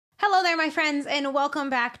Hello there, my friends, and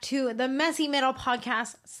welcome back to the Messy Middle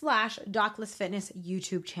Podcast / Dockless Fitness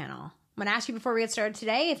YouTube channel. I'm going to ask you before we get started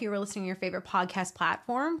today, if you were listening to your favorite podcast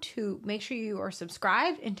platform, to make sure you are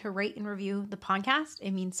subscribed and to rate and review the podcast.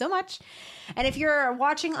 It means so much. And if you're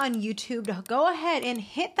watching on YouTube, go ahead and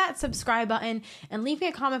hit that subscribe button and leave me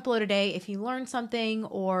a comment below today if you learned something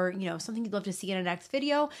or, something you'd love to see in a next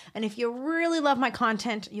video. And if you really love my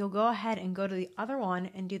content, you'll go ahead and go to the other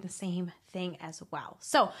one and do the same thing as well.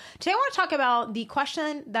 So today I want to talk about the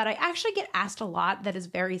question that I actually get asked a lot that is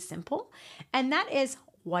very simple, and that is,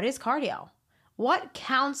 what is cardio? What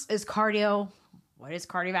counts as cardio? What is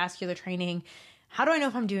cardiovascular training? How do I know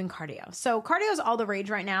if I'm doing cardio? So cardio is all the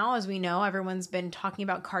rage right now. As we know, everyone's been talking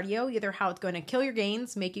about cardio, either how it's going to kill your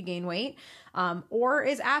gains, make you gain weight, or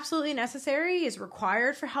is absolutely necessary, is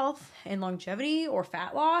required for health and longevity or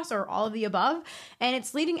fat loss or all of the above. And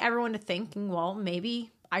it's leading everyone to thinking, well,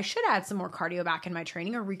 maybe I should add some more cardio back in my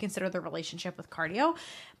training or reconsider the relationship with cardio.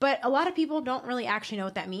 But a lot of people don't really actually know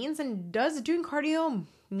what that means. And does doing cardio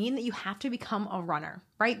mean that you have to become a runner,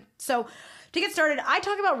 right? So to get started, I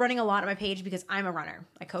talk about running a lot on my page because I'm a runner.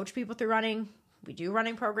 I coach people through running. We do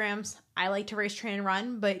running programs. I like to race, train, and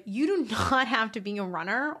run, but you do not have to be a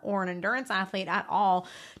runner or an endurance athlete at all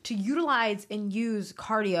to utilize and use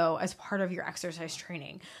cardio as part of your exercise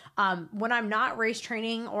training. When I'm not race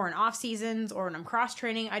training or in off seasons or when I'm cross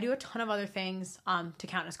training, I do a ton of other things to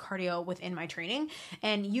count as cardio within my training.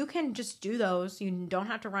 And you can just do those. You don't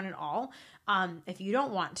have to run at all if you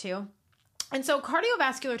don't want to. And so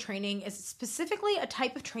cardiovascular training is specifically a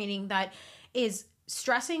type of training that is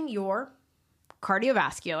stressing your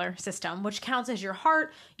cardiovascular system, which counts as your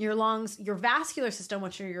heart, your lungs, your vascular system,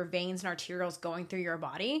 which are your veins and arterioles going through your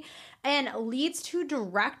body, and leads to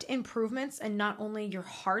direct improvements in not only your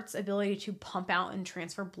heart's ability to pump out and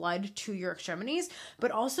transfer blood to your extremities, but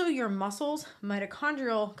also your muscles'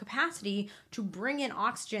 mitochondrial capacity to bring in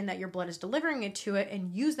oxygen that your blood is delivering into it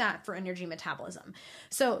and use that for energy metabolism.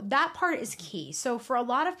 So that part is key. So for a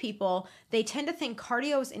lot of people, they tend to think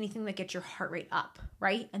cardio is anything that gets your heart rate up,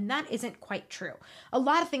 right? And that isn't quite true. A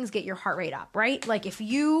lot of things get your heart rate up, right? Like if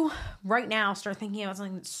you right now start thinking about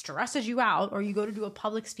something that stresses you out, or you go to do a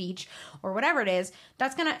public speech or whatever it is,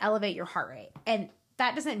 that's going to elevate your heart rate. And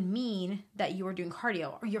that doesn't mean that you are doing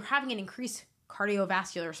cardio or you're having an increased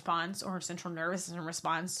cardiovascular response or central nervous system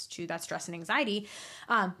response to that stress and anxiety,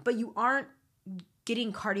 but you aren't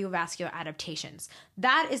getting cardiovascular adaptations.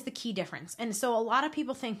 That is the key difference. And so a lot of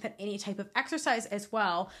people think that any type of exercise as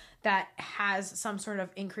well that has some sort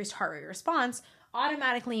of increased heart rate response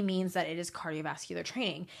automatically means that it is cardiovascular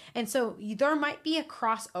training. And so there might be a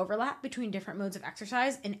cross overlap between different modes of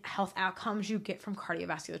exercise and health outcomes you get from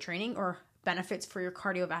cardiovascular training or benefits for your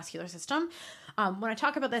cardiovascular system. When I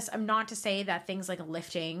talk about this, I'm not to say that things like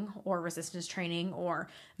lifting or resistance training or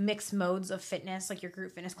mixed modes of fitness, like your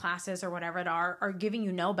group fitness classes or whatever it are giving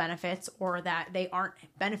you no benefits or that they aren't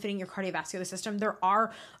benefiting your cardiovascular system. There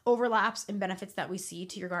are overlaps and benefits that we see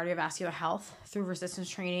to your cardiovascular health through resistance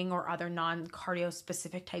training or other non-cardio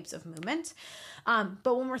specific types of movement.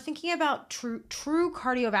 But when we're thinking about true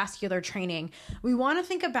cardiovascular training, we want to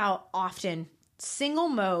think about often single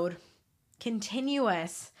mode,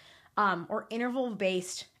 continuous or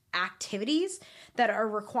interval-based activities that are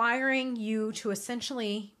requiring you to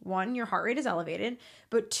essentially, one, your heart rate is elevated,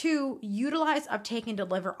 but two, utilize, uptake, and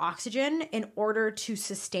deliver oxygen in order to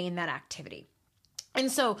sustain that activity.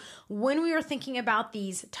 And so when we are thinking about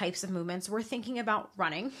these types of movements, we're thinking about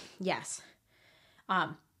running, yes,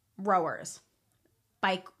 rowers,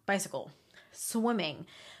 bicycle, swimming,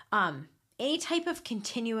 any type of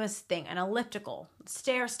continuous thing, an elliptical,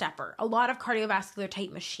 stair stepper, a lot of cardiovascular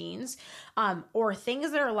type machines, or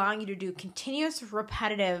things that are allowing you to do continuous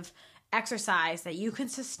repetitive exercise that you can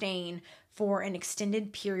sustain for an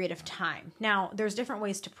extended period of time. Now, there's different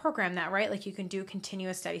ways to program that, right? Like you can do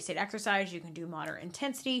continuous steady state exercise, you can do moderate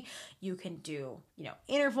intensity, you can do,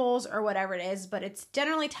 intervals or whatever it is, but it's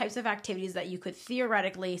generally types of activities that you could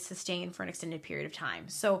theoretically sustain for an extended period of time.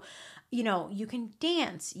 So, you can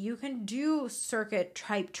dance, you can do circuit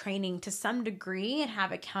type training to some degree and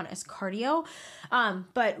have it count as cardio.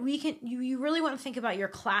 But you really want to think about your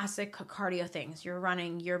classic cardio things, your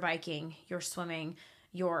running, your biking, your swimming,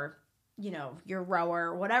 your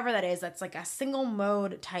rower, whatever that is, that's like a single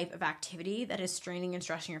mode type of activity that is straining and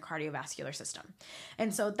stressing your cardiovascular system.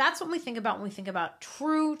 And so that's what we think about when we think about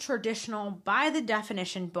true traditional, by the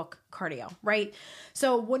definition book cardio, right?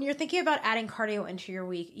 So when you're thinking about adding cardio into your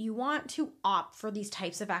week, you want to opt for these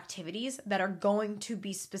types of activities that are going to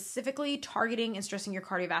be specifically targeting and stressing your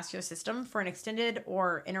cardiovascular system for an extended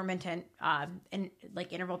or intermittent,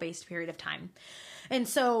 interval-based period of time. And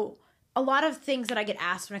so a lot of things that I get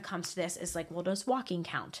asked when it comes to this is like, well, does walking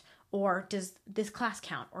count? Or does this class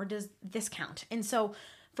count? Or does this count? And so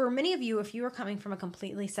for many of you, if you are coming from a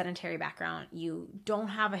completely sedentary background, you don't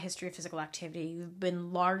have a history of physical activity, you've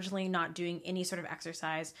been largely not doing any sort of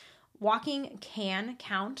exercise, walking can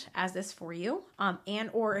count as this for you. And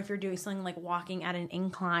or if you're doing something like walking at an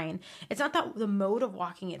incline, it's not that the mode of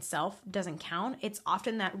walking itself doesn't count. It's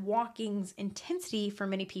often that walking's intensity for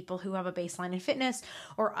many people who have a baseline in fitness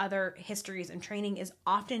or other histories and training is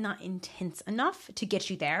often not intense enough to get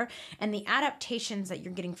you there. And the adaptations that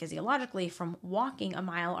you're getting physiologically from walking a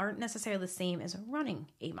mile aren't necessarily the same as running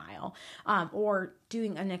a mile, or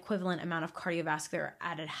doing an equivalent amount of cardiovascular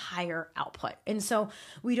at a higher output. And so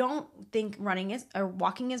we don't think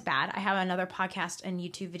walking is bad. I have another podcast and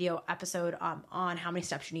YouTube video episode on how many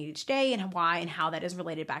steps you need each day and why and how that is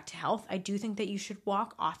related back to health. I do think that you should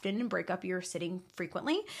walk often and break up your sitting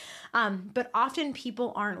frequently. But often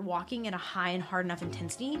people aren't walking at a high and hard enough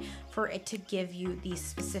intensity for it to give you these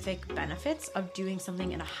specific benefits of doing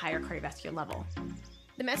something at a higher cardiovascular level.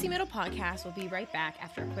 The Messy Middle podcast will be right back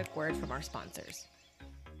after a quick word from our sponsors.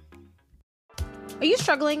 Are you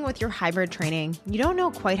struggling with your hybrid training? You don't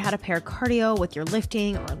know quite how to pair cardio with your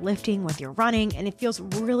lifting or lifting with your running, and it feels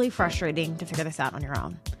really frustrating to figure this out on your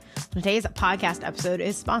own. Today's podcast episode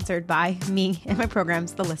is sponsored by me and my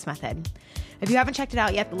programs, The LIST Method. If you haven't checked it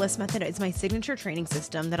out yet, the LIST Method is my signature training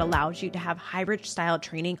system that allows you to have hybrid style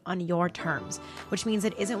training on your terms, which means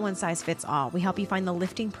it isn't one size fits all. We help you find the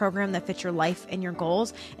lifting program that fits your life and your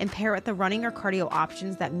goals and pair it with the running or cardio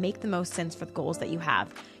options that make the most sense for the goals that you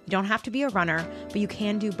have. You don't have to be a runner, but you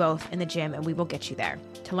can do both in the gym and we will get you there.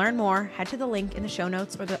 To learn more, head to the link in the show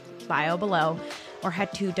notes or the bio below, or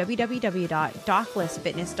head to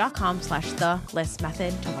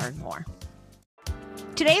www.doclistfitness.com/thelistmethod to learn more.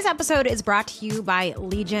 Today's episode is brought to you by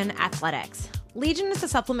Legion Athletics. Legion is a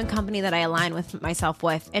supplement company that I align with myself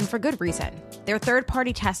with, and for good reason. They're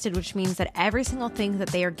third-party tested, which means that every single thing that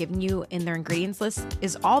they are giving you in their ingredients list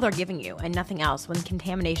is all they're giving you and nothing else, when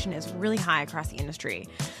contamination is really high across the industry.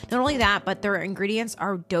 Not only that, but their ingredients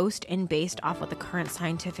are dosed and based off what the current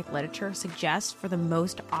scientific literature suggests for the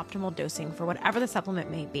most optimal dosing for whatever the supplement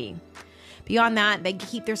may be. Beyond that, they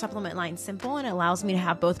keep their supplement line simple and it allows me to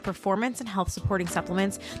have both performance and health supporting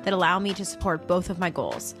supplements that allow me to support both of my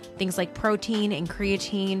goals. Things like protein and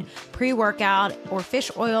creatine, pre-workout, or fish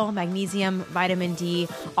oil, magnesium, vitamin D,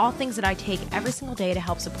 all things that I take every single day to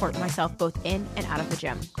help support myself both in and out of the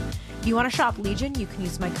gym. If you want to shop Legion, you can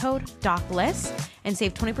use my code DOCLIST and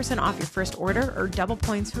save 20% off your first order or double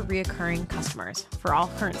points for reoccurring customers. For all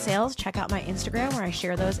current sales, check out my Instagram where I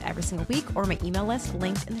share those every single week, or my email list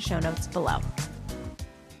linked in the show notes below.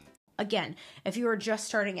 Again, if you are just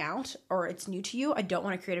starting out or it's new to you, I don't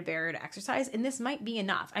want to create a barrier to exercise, and this might be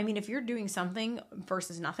enough. I mean, if you're doing something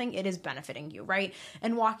versus nothing, it is benefiting you, right?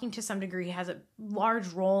 And walking to some degree has a large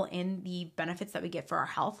role in the benefits that we get for our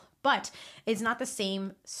health, but it's not the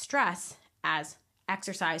same stress as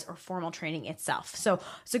exercise or formal training itself. So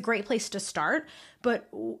it's a great place to start, but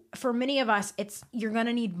for many of us, you're going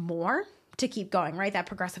to need more to keep going, right? That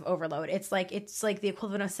progressive overload. It's like the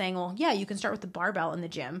equivalent of saying, well, yeah, you can start with the barbell in the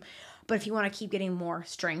gym, but if you want to keep getting more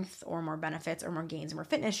strength or more benefits or more gains and more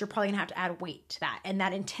fitness, you're probably gonna have to add weight to that. And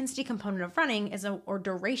that intensity component of running or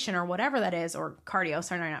duration or whatever that is, or cardio,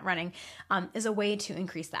 sorry, not running, is a way to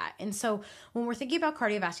increase that. And so when we're thinking about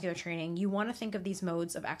cardiovascular training, you want to think of these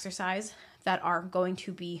modes of exercise that are going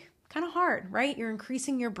to be kind of hard, right? You're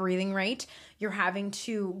increasing your breathing rate. You're having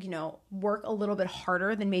to, work a little bit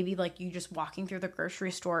harder than maybe like you just walking through the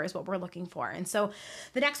grocery store is what we're looking for. And so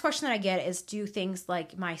the next question that I get is, do things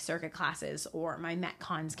like my circuit classes or my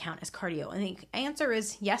Metcons count as cardio? And the answer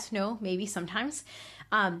is yes, no, maybe sometimes.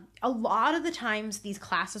 A lot of the times these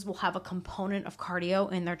classes will have a component of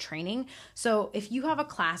cardio in their training. So if you have a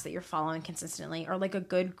class that you're following consistently, or like a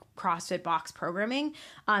good CrossFit box programming,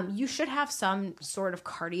 you should have some sort of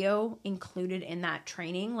cardio included in that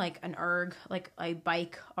training, like an erg, like a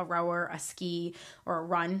bike, a rower, a ski, or a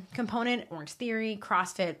run component. Orange Theory,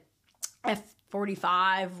 CrossFit,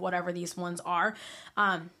 F45, whatever these ones are.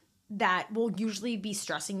 That will usually be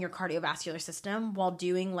stressing your cardiovascular system while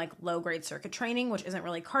doing like low-grade circuit training, which isn't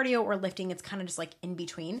really cardio or lifting. It's kind of just like in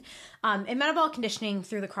between. And metabolic conditioning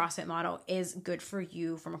through the CrossFit model is good for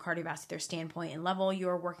you from a cardiovascular standpoint and level.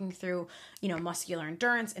 You're working through, muscular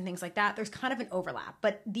endurance and things like that. There's kind of an overlap,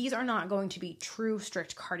 but these are not going to be true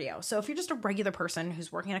strict cardio. So if you're just a regular person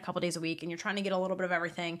who's working a couple days a week and you're trying to get a little bit of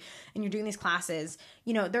everything and you're doing these classes,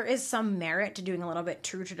 there is some merit to doing a little bit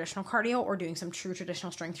true traditional cardio or doing some true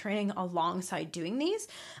traditional strength training training alongside doing these.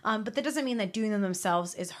 But that doesn't mean that doing them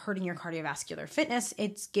themselves is hurting your cardiovascular fitness.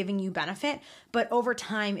 It's giving you benefit. But over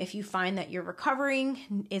time, if you find that you're recovering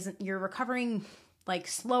like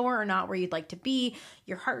slower or not where you'd like to be,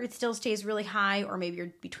 your heart rate still stays really high, or maybe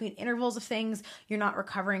you're between intervals of things, you're not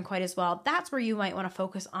recovering quite as well, that's where you might want to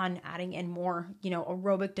focus on adding in more,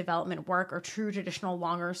 aerobic development work or true traditional,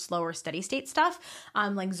 longer, slower, steady state stuff,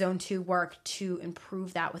 like zone 2 work to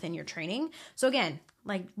improve that within your training. So again,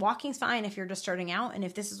 like walking's fine if you're just starting out, and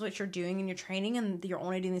if this is what you're doing in your training and you're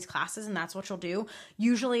only doing these classes and that's what you'll do,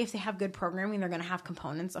 usually if they have good programming, they're going to have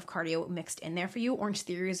components of cardio mixed in there for you. Orange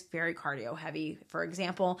Theory is very cardio heavy. For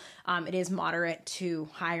example, it is moderate to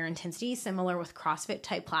higher intensity, similar with CrossFit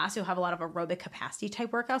type class. You'll have a lot of aerobic capacity type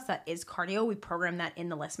workouts. That is cardio. We program that in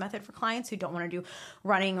the LIST method for clients who don't want to do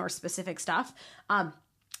running or specific stuff.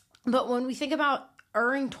 But when we think about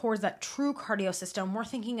erring towards that true cardio system, we're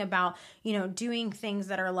thinking about, doing things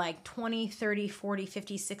that are like 20, 30, 40,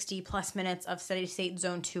 50, 60 plus minutes of steady state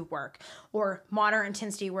zone 2 work, or moderate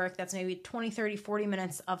intensity work that's maybe 20, 30, 40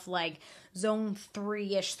 minutes of like zone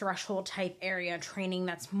 3-ish threshold type area training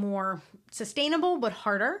that's more sustainable but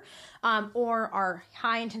harder, or our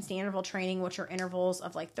high intensity interval training, which are intervals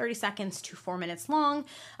of like 30 seconds to 4 minutes long,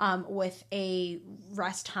 with a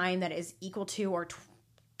rest time that is equal to or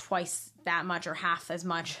twice that much or half as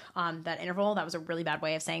much that interval. That was a really bad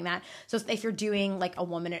way of saying that. So if you're doing like a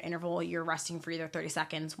 1 minute interval, you're resting for either 30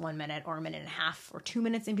 seconds, 1 minute, or a minute and a half, or 2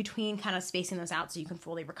 minutes in between, kind of spacing those out so you can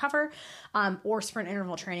fully recover. Or sprint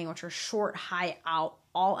interval training, which are short,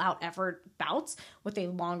 all out effort bouts with a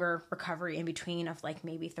longer recovery in between of like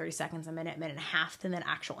maybe 30 seconds, a minute, minute and a half, than an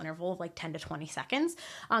actual interval of like 10 to 20 seconds.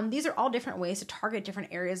 These are all different ways to target different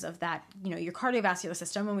areas of that, your cardiovascular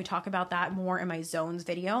system. And we talk about that more in my zones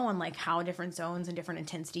video on like how different zones and different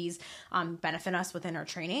intensities benefit us within our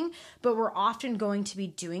training. But we're often going to be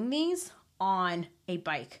doing these on a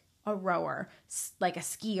bike, a rower, like a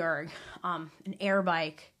ski erg, an air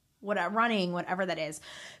bike, running, whatever that is,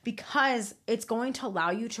 because it's going to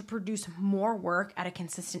allow you to produce more work at a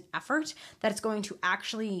consistent effort that it's going to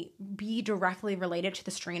actually be directly related to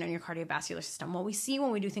the strain on your cardiovascular system. What we see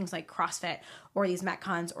when we do things like CrossFit or these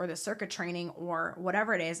Metcons or the circuit training or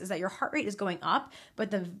whatever it is that your heart rate is going up,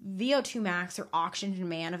 but the VO2 max or oxygen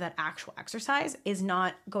demand of that actual exercise is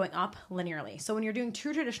not going up linearly. So when you're doing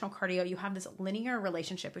true traditional cardio, you have this linear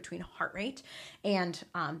relationship between heart rate and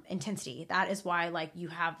intensity. That is why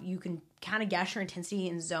you can kind of guess your intensity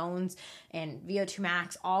in zones and VO2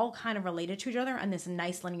 max all kind of related to each other on this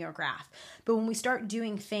nice linear graph. But when we start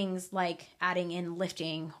doing things like adding in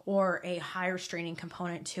lifting or a higher straining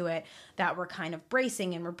component to it, that we're kind of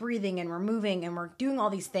bracing and we're breathing and we're moving and we're doing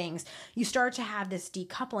all these things, you start to have this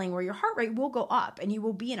decoupling where your heart rate will go up and you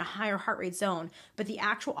will be in a higher heart rate zone, but the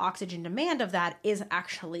actual oxygen demand of that is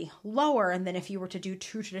actually lower than if you were to do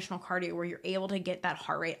true traditional cardio where you're able to get that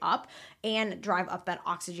heart rate up and drive up that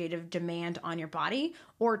oxidative demand on your body,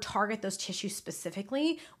 or target those tissues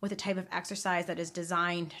specifically with a type of exercise that is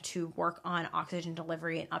designed to work on oxygen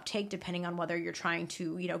delivery and uptake, depending on whether you're trying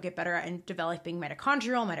to, get better at developing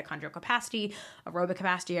mitochondrial capacity, aerobic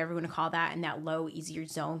capacity, whatever you want to call that, and that low, easier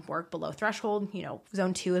zone work below threshold,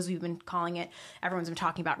 zone 2, as we've been calling it, everyone's been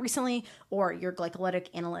talking about recently, or your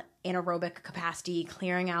glycolytic anaerobic capacity,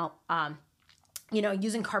 clearing out,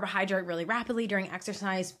 using carbohydrate really rapidly during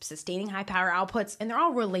exercise, sustaining high power outputs, and they're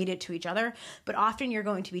all related to each other. But often you're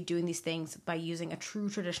going to be doing these things by using a true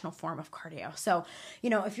traditional form of cardio. So,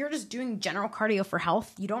 if you're just doing general cardio for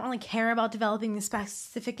health, you don't really care about developing the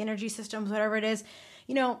specific energy systems, whatever it is,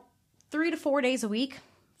 3 to 4 days a week,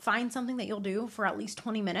 find something that you'll do for at least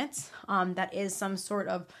 20 minutes. That is some sort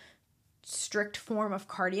of strict form of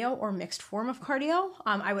cardio or mixed form of cardio.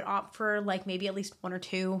 I would opt for like maybe at least 1 or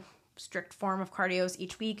 2 strict form of cardios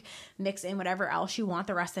each week, mix in whatever else you want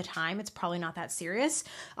the rest of the time. It's probably not that serious.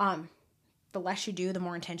 The less you do, the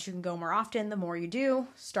more intense you can go more often. The more you do,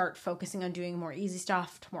 start focusing on doing more easy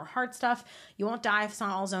stuff to more hard stuff. You won't die if it's not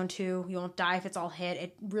all zone 2. You won't die if it's all HIIT.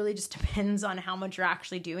 It really just depends on how much you're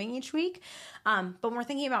actually doing each week. But when we're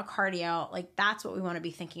thinking about cardio, that's what we want to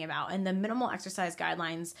be thinking about. And the minimal exercise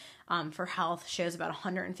guidelines for health shows about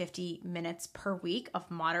 150 minutes per week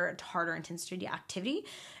of moderate to harder intensity activity.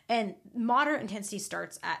 And moderate intensity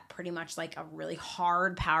starts at pretty much like a really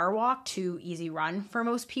hard power walk to easy run for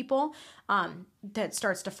most people. that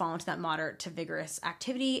starts to fall into that moderate to vigorous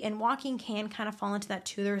activity, and walking can kind of fall into that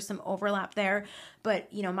too. There's some overlap there,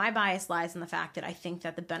 but my bias lies in the fact that I think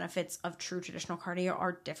that the benefits of true traditional cardio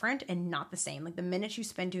are different and not the same. Like the minutes you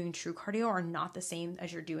spend doing true cardio are not the same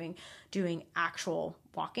as you're doing actual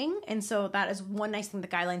walking. And so that is one nice thing the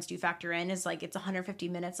guidelines do factor in, is like it's 150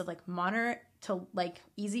 minutes of like moderate to like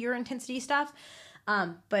easier intensity stuff.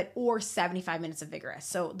 Or 75 minutes of vigorous.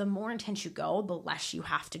 So the more intense you go, the less you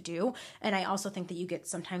have to do. And I also think that you get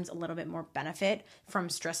sometimes a little bit more benefit from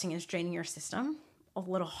stressing and straining your system a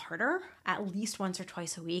little harder, at least once or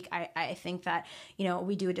twice a week. I think that,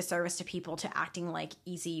 we do a disservice to people to acting like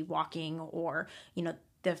easy walking, or,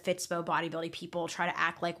 the Fitspo bodybuilding people try to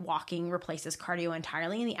act like walking replaces cardio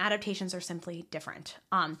entirely, and the adaptations are simply different.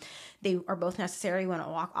 They are both necessary. We want to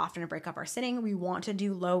walk often to break up our sitting. We want to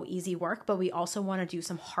do low, easy work, but we also want to do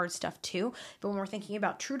some hard stuff too. But when we're thinking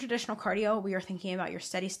about true traditional cardio, we are thinking about your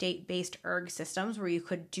steady state based erg systems where you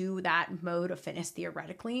could do that mode of fitness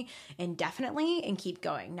theoretically indefinitely and keep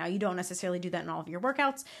going. Now, you don't necessarily do that in all of your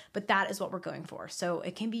workouts, but that is what we're going for. So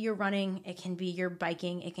it can be your running, it can be your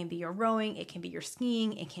biking, it can be your rowing, it can be your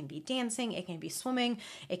skiing, it can be dancing, it can be swimming,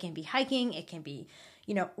 it can be hiking, it can be,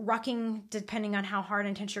 rucking, depending on how hard and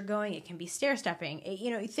intense you're going. It can be stair stepping.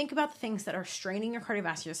 You think about the things that are straining your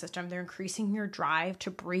cardiovascular system. They're increasing your drive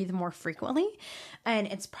to breathe more frequently, and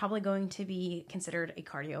it's probably going to be considered a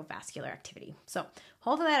cardiovascular activity. So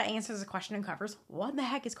hopefully that answers the question and covers what the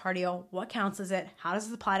heck is cardio, what counts as it, how does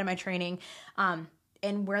it apply to my training,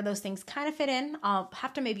 and where those things kind of fit in. I'll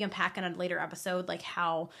have to maybe unpack in a later episode, like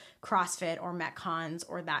how CrossFit or Metcons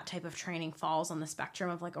or that type of training falls on the spectrum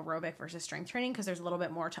of like aerobic versus strength training, because there's a little bit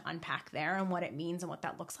more to unpack there and what it means and what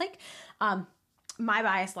that looks like. My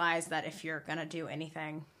bias lies that if you're going to do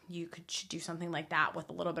anything, you should do something like that with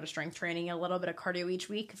a little bit of strength training, a little bit of cardio each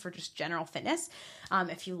week for just general fitness.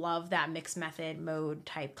 If you love that mixed method mode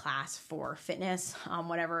type class for fitness,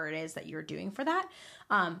 whatever it is that you're doing for that.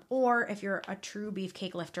 Or if you're a true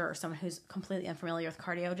beefcake lifter or someone who's completely unfamiliar with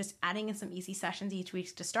cardio, just adding in some easy sessions each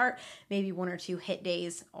week to start, maybe 1 or 2 HIIT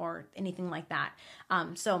days or anything like that.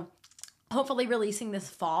 So hopefully releasing this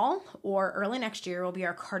fall or early next year will be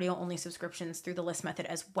our cardio only subscriptions through the list method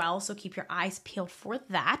as well. So keep your eyes peeled for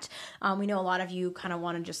that. We know a lot of you kind of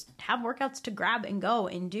want to just have workouts to grab and go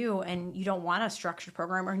and do, and you don't want a structured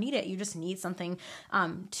program or need it. You just need something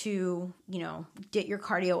to, get your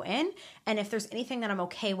cardio in. And if there's anything that I'm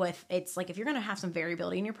okay with, it's like if you're going to have some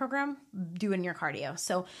variability in your program, do it in your cardio.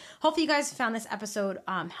 So hopefully you guys found this episode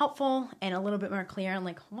helpful and a little bit more clear on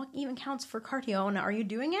like what even counts for cardio and are you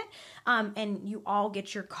doing it? And you all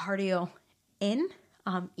get your cardio in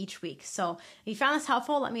each week. So if you found this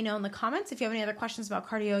helpful, let me know in the comments. If you have any other questions about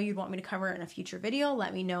cardio you'd want me to cover in a future video,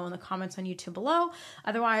 let me know in the comments on YouTube below.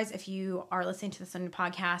 Otherwise, if you are listening to this on your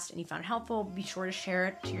podcast and you found it helpful, be sure to share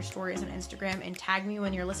it to your stories on Instagram and tag me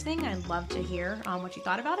when you're listening. I'd love to hear what you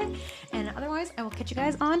thought about it. And otherwise, I will catch you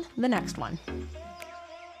guys on the next one.